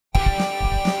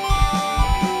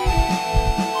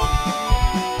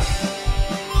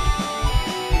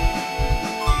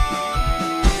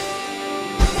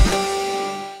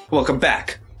Welcome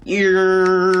back.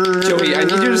 Joey, I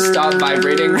need you to stop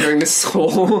vibrating during this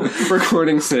whole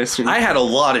recording session. I had a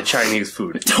lot of Chinese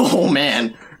food. Oh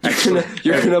man,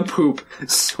 You're gonna poop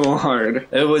so hard.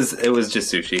 It was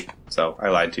just sushi, so I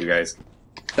lied to you guys.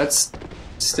 That's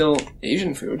still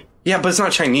Asian food. Yeah, but it's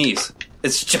not Chinese.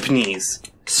 It's Japanese.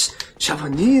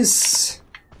 Japanese.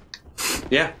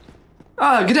 Yeah.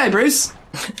 Good day, Bruce.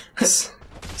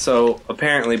 So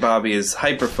apparently Bobby is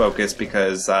hyper-focused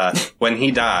because when he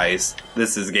dies,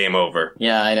 this is game over.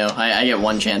 yeah, I know. I get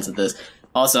one chance at this.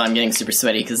 Also, I'm getting super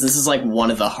sweaty because this is like one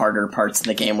of the harder parts of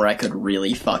the game where I could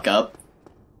really fuck up.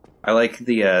 I like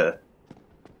the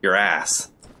your ass.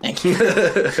 Thank you.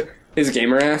 His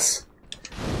gamer ass.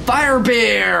 Fire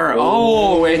Bear!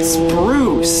 Oh, it's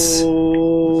Bruce.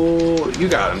 Oh, you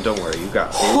got him. Don't worry, you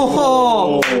got him.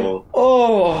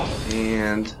 Oh.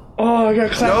 And Oh, I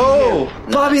got clapped. no,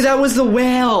 Bobby, that was the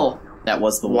whale. That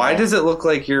was the why wall. does it look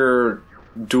like you're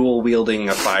dual wielding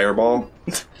a fireball,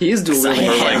 He is dual wielding.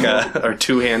 or like or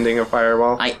two handing a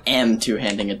fireball? I am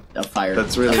two-handing a fire.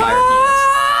 That's really fire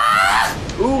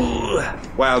penis. Ooh,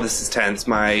 wow, this is tense.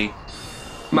 My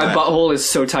butthole is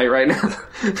so tight right now.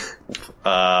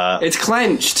 It's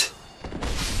clenched.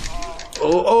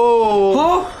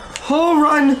 oh,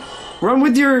 Run! Run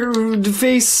with your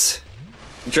face.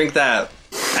 drink that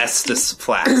Estus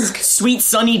flask. Sweet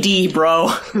Sunny D, bro.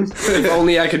 If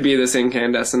only I could be this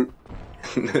incandescent.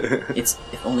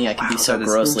 If only I could be so that is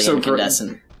grossly so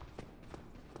incandescent.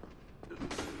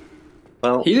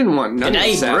 Well, He didn't want none Good of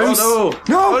day, that. Bruce. oh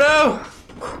no, No! oh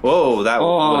no, whoa, that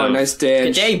Oh, would've- nice dodge.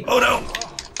 Good day. Oh no,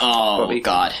 Oh Bobby.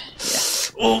 god.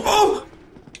 oh,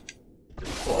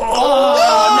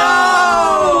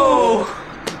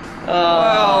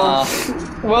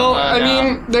 Well, I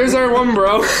mean, there's our one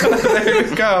bro. there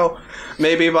you go.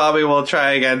 Maybe Bobby will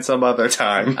try again some other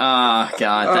time. Oh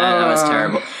god, that was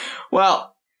terrible.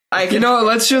 Well, I could. You know,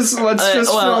 let's just. well,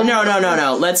 film-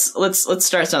 no. Let's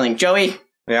start something. Joey,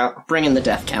 Yeah. bring in the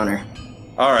death counter.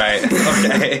 All right.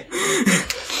 Okay.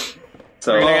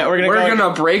 So We're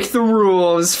gonna break the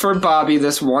rules for Bobby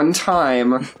this one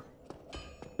time.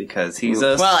 because he's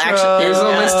a Well, actually, Here's a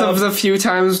Yeah. list of the few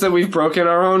times that we've broken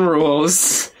our own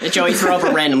rules. Joey, throw up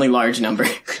a randomly large number.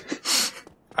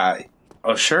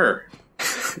 oh sure.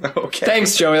 Okay.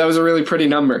 Thanks, Joey. That was a really pretty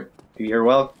number. You're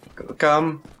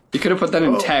welcome. You could have put that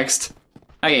in text.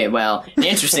 Okay, well, an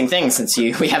interesting thing since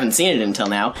we haven't seen it until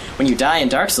now. When you die in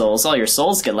Dark Souls, all your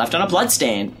souls get left on a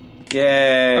bloodstain.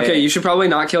 Yay. Okay, you should probably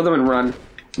not kill them and run.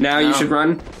 Now you No. should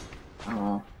run.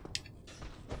 Oh.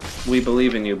 We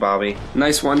believe in you, Bobby.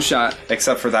 Nice one shot.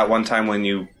 Except for that one time when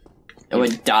you.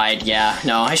 It died, yeah.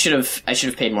 No, I should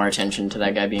have paid more attention to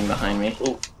that guy being behind me.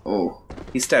 Oh.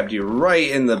 He stabbed you right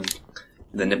in the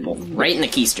nipple. Right in the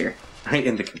keister. Right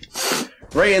in the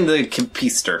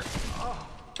keister.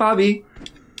 Bobby,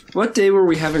 what day were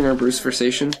we having our Bruce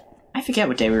versation? I forget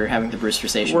what day we were having the Bruce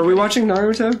versation. Were we watching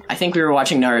Naruto? I think we were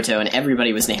watching Naruto and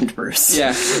everybody was named Bruce.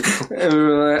 Yeah. And we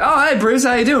were like, oh, hey, Bruce,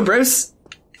 how you doing, Bruce?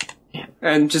 Yeah.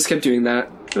 And just kept doing that.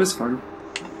 It was fun.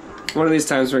 One of these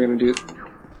times we're gonna do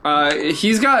it.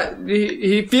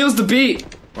 He feels the beat.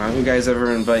 Why don't you guys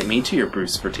ever invite me to your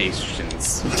Bruce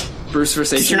flirtations? Bruce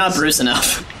versation. You're not Bruce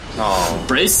enough. Oh,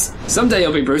 Bruce? Someday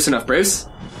you'll be Bruce enough, Bruce.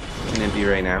 can it be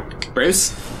right now?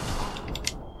 Bruce.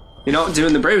 You're not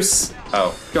doing the Bruce.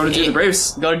 Oh, Go to do the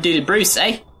Bruce. Go to do the Bruce,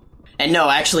 eh? And no,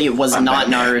 actually it was not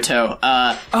Naruto.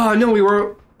 Oh, no, we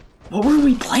were... What were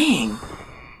we playing?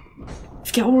 I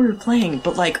forget what we were playing,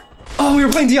 but like... Oh, we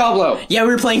were playing Diablo. Yeah, we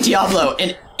were playing Diablo,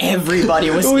 and everybody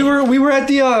was... We were at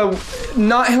the,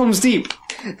 Not Helm's Deep.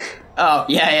 Oh,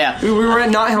 yeah. We were at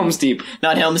Not Helm's Deep.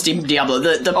 Not Helm's Deep Diablo.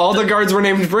 All the guards were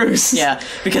named Bruce. Yeah,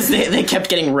 because they kept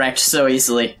getting wrecked so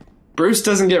easily. Bruce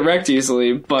doesn't get wrecked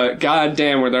easily, but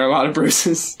goddamn, were there a lot of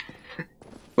Bruces.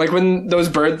 Like when those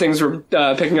bird things were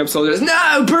picking up soldiers.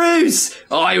 No, Bruce!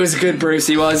 Oh, he was a good Bruce,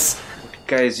 he was.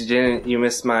 guys, you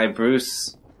missed my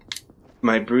Bruce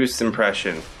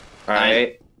impression. All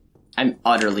right. I'm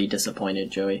utterly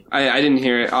disappointed, Joey. I didn't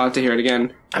hear it. I'll have to hear it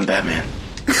again. I'm Batman.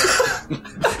 Is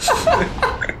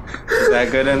that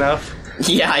good enough?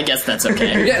 Yeah, I guess that's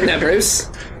okay. You're getting that, Bruce.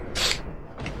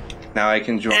 Now I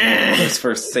can join his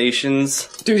first stations.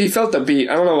 Dude, he felt the beat.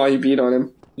 I don't know why you beat on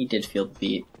him. He did feel the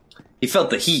beat. He felt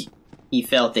the heat. He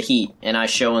felt the heat, and I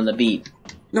showing the beat.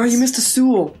 No, you missed a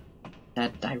Sewell.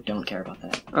 That I don't care about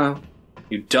that. Oh.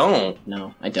 You don't?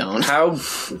 No, I don't. How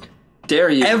Dare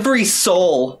you. every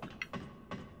soul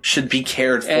should be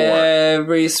cared for.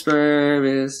 Every sperm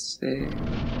is there.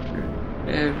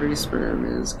 Every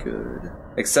sperm is good.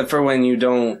 Except for when you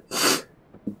don't.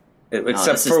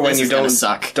 Except for when you don't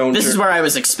suck. Don't. This is where I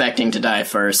was expecting to die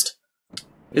first.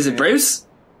 Is it Bruce?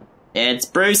 It's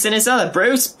Bruce and his other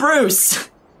Bruce!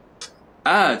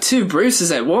 Ah, 2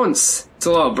 Bruces at once. It's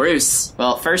a lot of Bruce.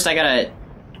 Well, first I gotta...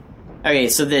 Okay,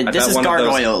 so this is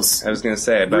Gargoyles. I was gonna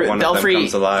say, I bet one of them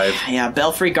comes alive. Yeah,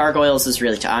 Belfry Gargoyles is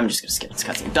really... I'm just gonna skip this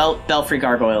cutscene. Belfry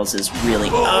Gargoyles is really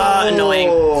annoying.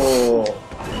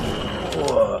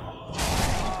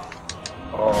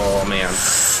 Oh, man.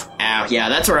 Ow, yeah,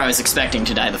 that's where I was expecting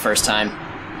to die the first time.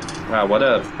 Wow, what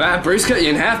a... Ah, Bruce cut you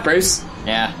in half, Bruce.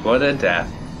 Yeah. What a death.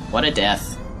 What a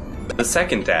death. The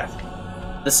second death.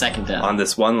 The second death. On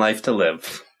this One Life to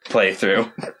Live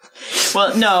playthrough.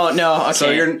 Well, no, okay. So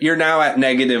you're now at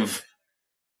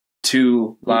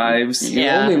 -2 lives. You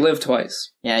only live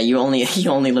twice. Yeah, you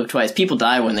only live twice. People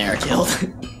die when they are killed.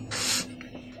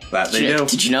 That they do.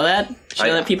 Did you know that? Did you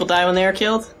know that people die when they are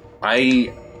killed?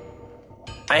 I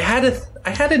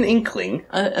had an inkling.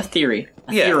 A theory.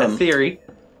 A Yeah, theorem. a theory.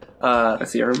 A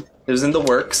theorem. It was in the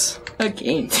works. A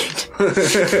game,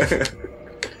 dude.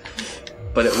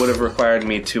 But it would have required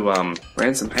me to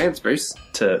Ransom pants, Bruce.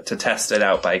 to test it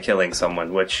out by killing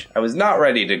someone, which I was not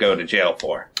ready to go to jail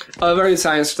for. I've already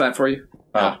scienced that for you.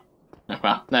 Well,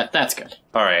 that's good.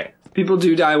 All right. People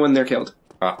do die when they're killed.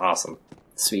 Awesome.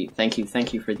 Sweet. Thank you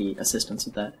for the assistance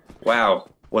with that. Wow.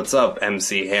 What's up,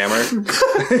 MC Hammer?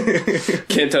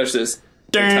 Can't touch this.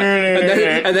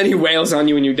 And then he wails on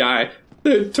you when you die.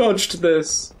 They touched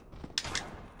this.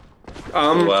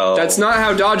 Well, That's not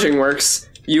how dodging works.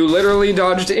 You literally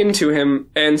dodged into him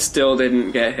and still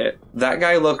didn't get hit. that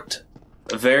guy looked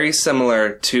very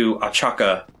similar to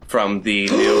Achaka from the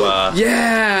new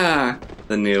Yeah!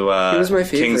 the new He was my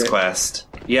favorite. King's Quest.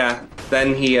 Yeah.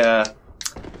 Then he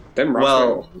Then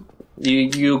well,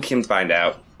 you can find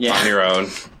out on your own.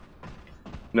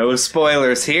 No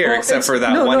spoilers here, except for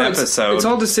that one episode. It's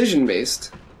all decision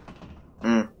based.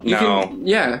 No.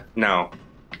 Yeah, No.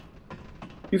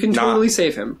 you can totally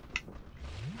save him.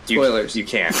 Spoilers. You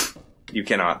can't. You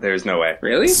cannot. There's no way.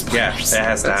 Really? Yeah, it has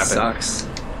to That happen. sucks.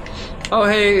 Oh,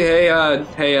 hey now.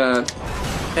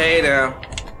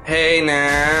 Hey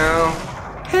now.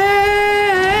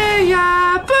 Hey,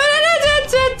 yeah.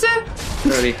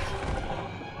 Cody,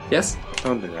 Yes,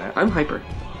 don't do that. I'm Hyper.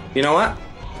 You know what?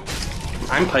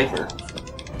 I'm Piper.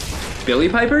 Billy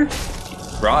Piper?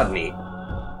 Rodney.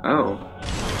 Oh.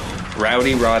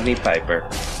 Rowdy Rodney Piper.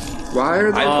 Why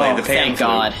are I they... play the pan Thank flute.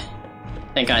 God.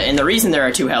 Thank God. And the reason there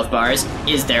are 2 health bars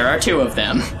is there are 2 of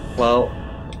them. Well,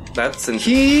 that's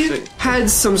He had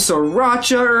some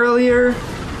sriracha earlier.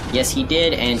 Yes, he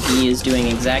did, and he is doing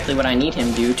exactly what I need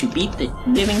him to do to beat the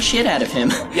living shit out of him.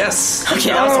 Yes. Okay,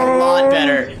 that was a lot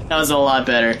better. That was a lot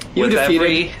better. You With defeated...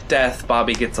 every death,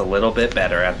 Bobby gets a little bit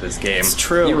better at this game. It's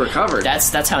true. You recovered.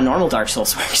 That's how normal Dark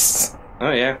Souls works.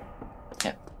 Oh yeah.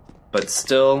 Yeah. But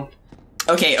still,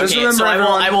 Okay. remember, So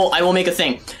everyone- I will make a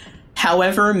thing.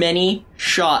 However many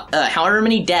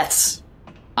deaths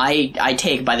I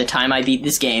take by the time I beat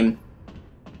this game,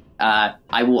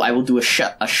 I will do a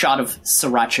shot of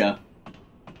sriracha.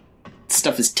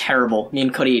 Stuff is terrible. Me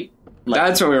and Cody,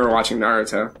 That's when we were watching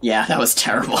Naruto. yeah, that was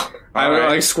terrible. I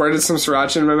Alright. squirted some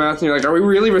sriracha in my mouth, and you're like, "Are we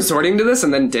really resorting to this?"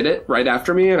 And then did it right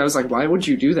after me, and I was like, "Why would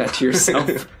you do that to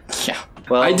yourself?" Yeah.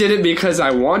 well, I did it because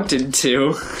I wanted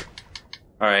to.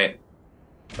 All right.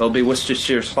 It'll be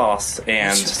Worcestershire sauce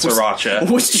and sriracha.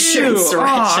 Worcestershire Ew,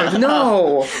 sriracha. ah,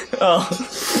 no. Oh.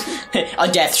 A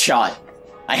death shot.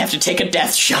 I have to take a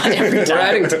death shot every We're time.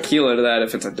 adding tequila to that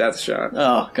if it's a death shot.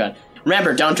 Oh, God.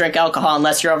 Remember, don't drink alcohol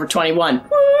unless you're over 21.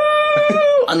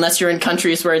 Unless you're in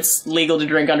countries where it's legal to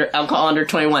drink alcohol under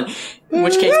 21. In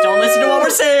which case, don't listen to what we're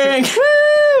saying.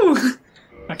 Woo!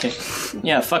 Okay.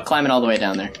 Yeah, fuck climbing all the way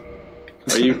down there.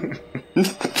 Are you...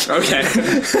 Okay.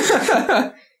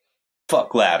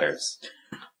 Fuck ladders.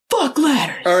 Fuck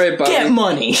ladders. All right, Bobby. Get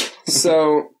money.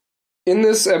 So, in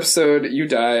this episode, you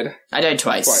died I died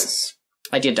twice.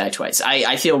 I did die twice.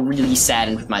 I feel really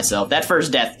saddened with myself. That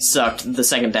first death sucked. The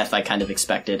second death I kind of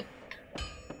expected.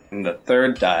 And the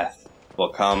third death will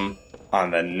come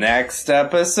on the next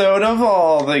episode of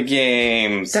all the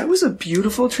games. That was a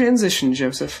beautiful transition,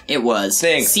 Joseph. It was.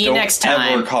 Thanks. See you Don't next ever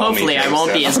time. call me Hopefully I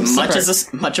won't be Joseph. as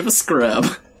I'm much of a scrub.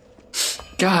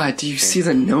 God, do you see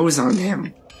the nose on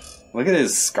him? Look at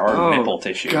his scarred Oh, nipple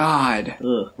tissue. God.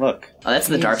 Ugh. Look. Oh, that's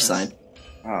the dark side.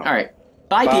 Oh. Alright.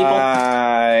 Bye, people.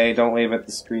 Bye. Don't wave at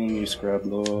the screen, you scrub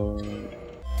lord.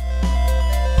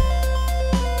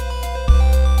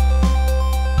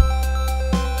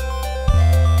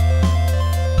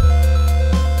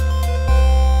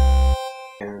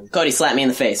 Cody, slap me in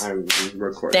the face. I'm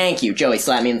recording. Thank you, Joey,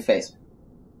 slap me in the face.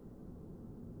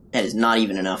 That is not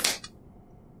even enough.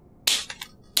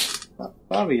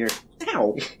 Bobby, you're...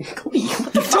 Ow. Cody,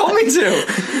 what the fuck? Told me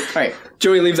to! Alright.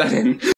 Joey, leave that in.